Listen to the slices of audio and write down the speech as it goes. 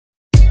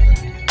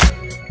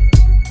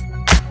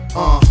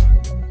Yeah.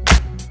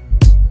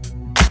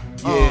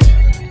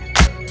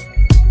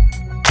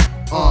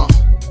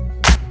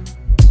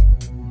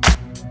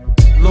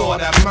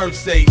 Lord have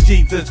mercy,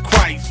 Jesus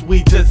Christ.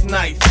 We just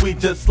nice, we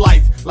just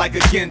slice like a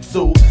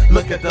Ginsu.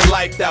 Look at the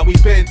life that we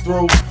been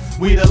through.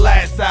 We the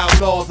last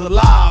outlaws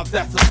alive,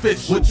 that's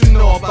official. What you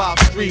know about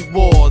street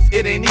wars?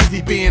 It ain't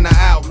easy being an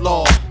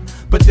outlaw.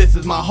 But this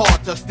is my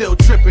heart, just still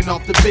tripping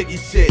off the Biggie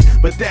shit.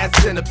 But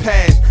that's in the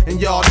past,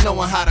 and y'all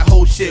knowing how the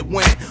whole shit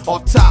went.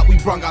 Off top, we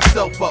brung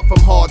ourselves up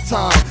from hard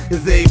time.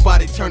 As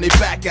everybody turned their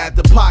back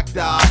after Pac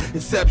died.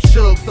 Except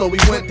Suge, so we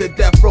went to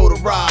death row to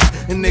ride.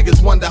 And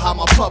niggas wonder how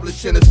my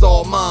publishing is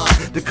all mine.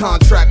 The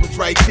contract was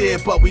right there,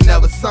 but we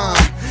never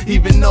signed.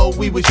 Even though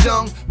we was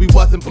young, we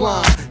wasn't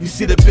blind. You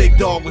see the big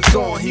dog was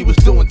gone, he was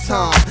doing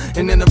time.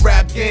 And in the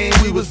rap game,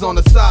 we was on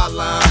the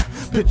sideline.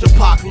 Picture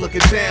Pac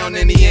looking down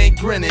and he ain't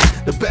grinning.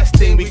 The best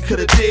thing we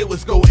could've did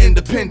was go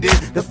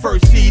independent. The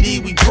first CD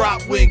we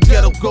dropped with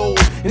Ghetto Gold.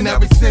 And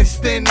ever since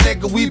then,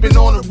 nigga, we been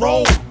on the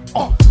road.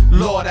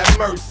 Lord have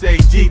mercy,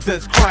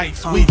 Jesus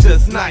Christ. We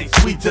just nice,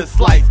 we just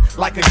slice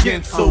like a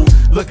Ginsu.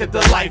 Look at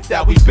the life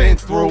that we been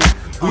through.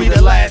 We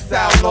the last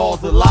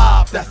outlaws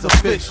alive, that's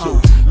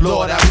official.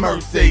 Lord have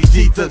mercy,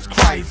 Jesus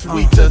Christ.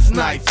 We just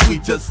nice, we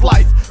just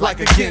slice like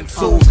a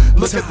Ginsu.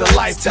 Look at the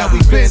life that we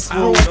been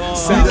through.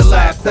 We the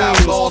last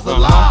outlaws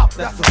alive,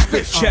 that's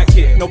official. Check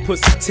it, no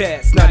pussy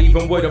test, not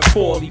even with a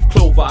 4-leaf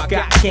clover. I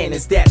got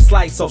cannons that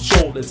slice off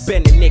shoulders,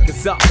 bending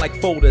niggas up like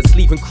folders,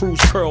 leaving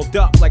crews curled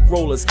up like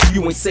rollers.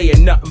 You ain't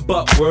saying nothing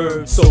but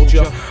words,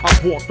 soldier. I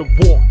walk the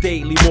walk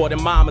daily, more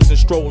than mamas and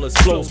strollers.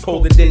 Flows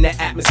colder than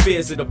the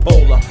atmospheres of the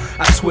polar.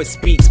 I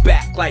twist beats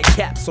back like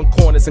caps on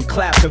corners and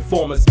clap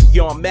informers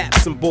beyond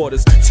maps and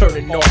borders,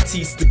 turning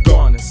artists to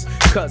garners.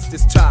 Cause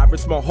this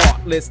tyrant's more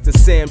heartless than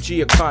Sam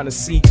G or Connor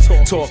C.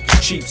 Talk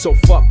cheap, so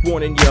fuck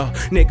warning ya.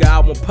 Nigga, I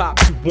won't pop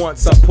you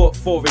once, I put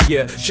 4 in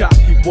ya. Chop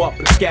you up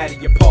and scatter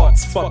your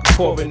parts, fuck a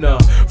coroner.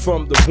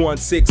 From the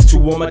 162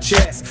 on my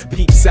chest,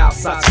 peeps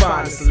outside's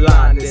finest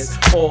line this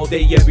all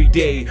day, every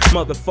day.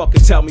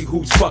 Motherfucker, tell me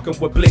who's fucking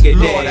with Bligger.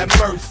 Lord have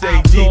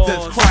mercy,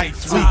 Jesus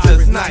Christ. We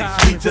just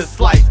nice, we just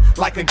slice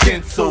like a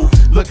Ginsu.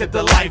 Look at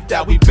the life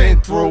that we been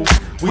through.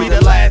 We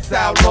the last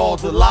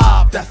outlaws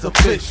alive, that's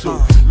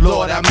official.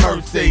 Lord have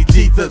mercy,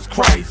 Jesus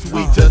Christ.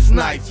 We just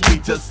nice, we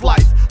just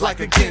slice like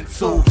a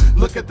Ginsu.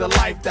 Look at the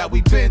life that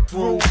we been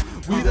through.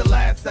 We the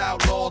last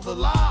outlaws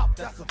alive,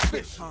 that's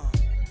official.